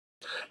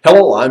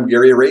Hello, I'm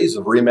Garyraze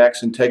of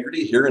Remax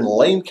Integrity here in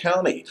Lane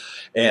County,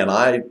 and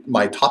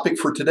my topic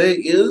for today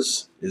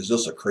is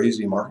this a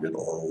crazy market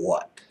or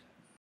what?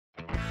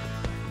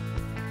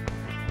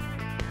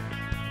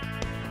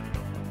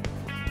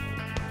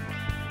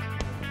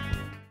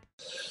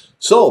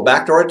 So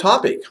back to our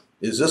topic.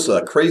 Is this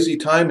a crazy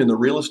time in the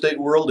real estate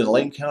world in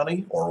Lane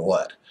County or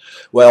what?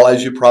 Well,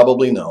 as you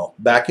probably know,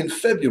 back in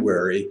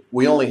February,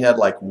 we only had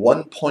like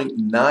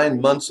 1.9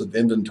 months of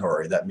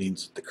inventory. That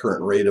means at the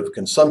current rate of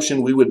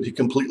consumption, we would be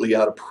completely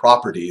out of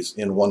properties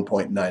in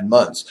 1.9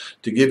 months.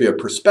 To give you a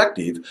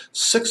perspective,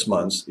 6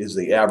 months is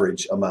the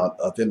average amount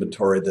of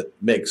inventory that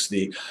makes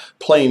the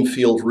playing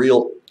field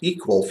real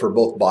equal for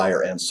both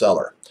buyer and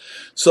seller.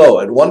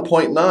 So at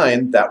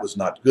 1.9, that was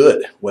not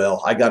good.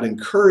 Well, I got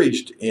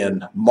encouraged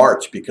in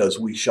March because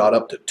we shot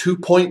up to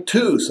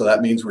 2.2, so that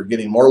means we're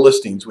getting more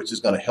listings, which is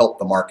going to help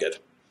the market.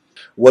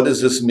 What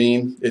does this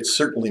mean? It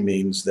certainly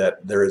means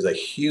that there is a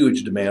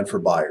huge demand for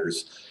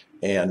buyers,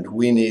 and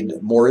we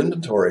need more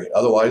inventory.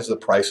 Otherwise, the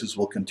prices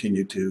will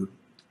continue to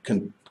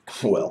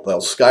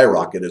they'll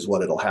skyrocket is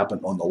what it'll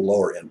happen on the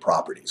lower end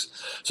properties.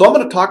 So I'm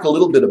going to talk a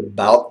little bit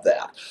about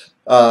that.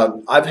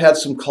 I've had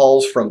some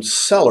calls from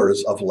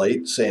sellers of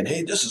late saying,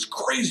 hey, this is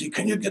crazy.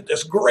 Can you get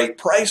this great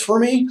price for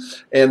me?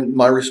 And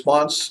my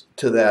response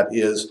to that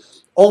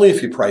is only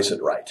if you price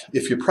it right.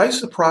 If you price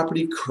the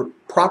property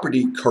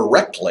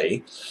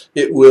correctly,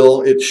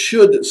 it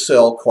should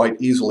sell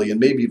quite easily and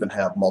maybe even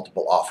have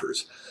multiple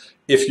offers.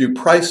 If you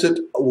price it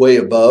way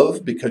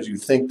above because you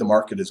think the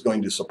market is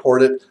going to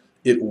support it,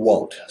 it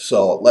won't.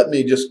 So let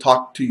me just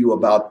talk to you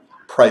about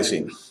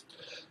pricing.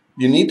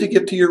 You need to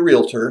get to your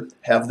realtor,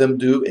 have them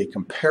do a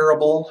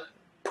comparable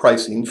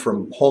pricing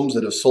from homes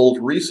that have sold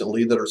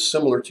recently that are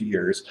similar to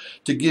yours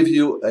to give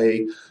you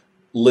a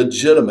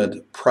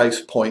legitimate price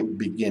point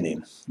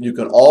beginning. You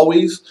can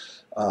always,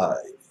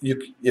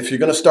 if you're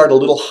going to start a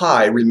little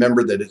high,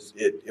 remember that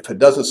if it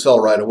doesn't sell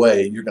right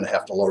away, you're going to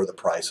have to lower the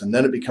price, and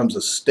then it becomes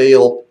a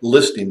stale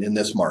listing in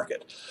this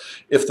market.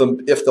 If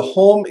the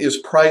home is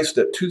priced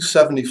at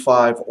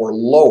 $275 or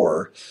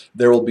lower,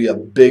 there will be a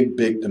big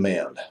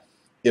demand.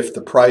 If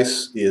the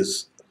price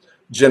is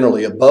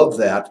generally above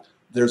that,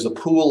 there's a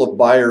pool of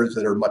buyers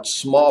that are much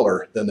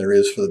smaller than there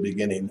is for the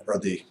beginning or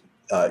the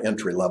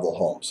entry-level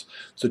homes.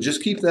 So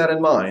just keep that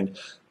in mind.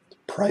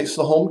 Price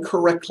the home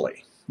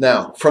correctly.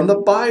 Now, from the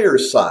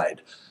buyer's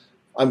side,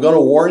 I'm going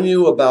to warn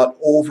you about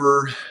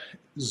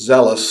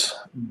overzealous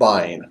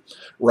buying.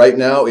 Right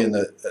now, in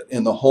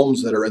the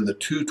homes that are in the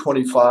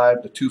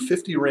 225 to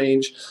 250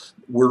 range,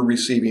 we're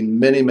receiving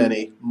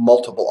many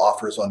multiple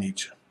offers on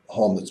each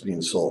home that's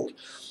being sold.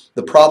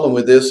 The problem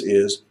with this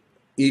is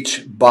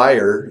each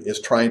buyer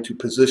is trying to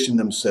position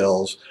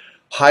themselves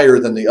higher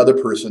than the other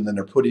person, and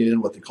they're putting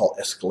in what they call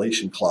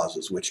escalation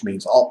clauses, which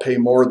means I'll pay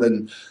more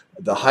than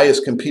the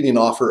highest competing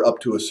offer up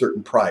to a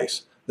certain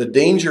price. The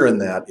danger in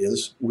that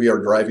is we are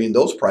driving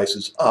those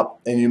prices up,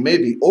 and you may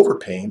be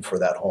overpaying for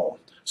that home.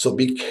 So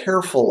be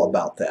careful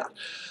about that.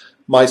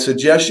 My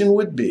suggestion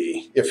would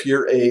be, if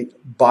you're a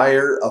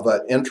buyer of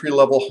an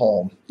entry-level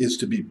home, is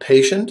to be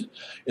patient.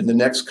 In the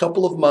next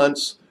couple of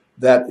months,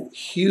 that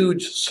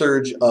huge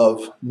surge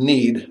of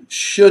need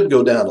should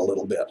go down a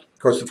little bit. Of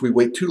course, if we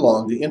wait too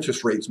long, the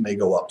interest rates may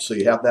go up. So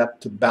you have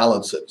that to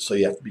balance it. So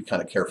you have to be kind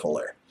of careful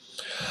there.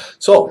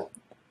 So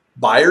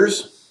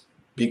buyers,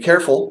 be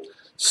careful.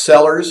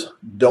 Sellers,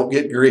 don't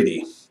get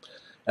greedy.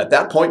 At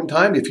that point in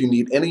time, if you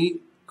need any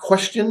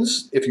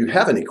questions, if you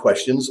have any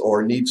questions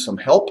or need some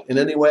help in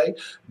any way,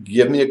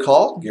 give me a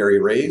call,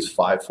 Garyraze,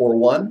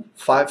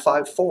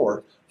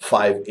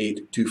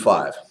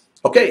 541-554-5825.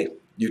 Okay,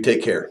 you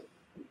take care.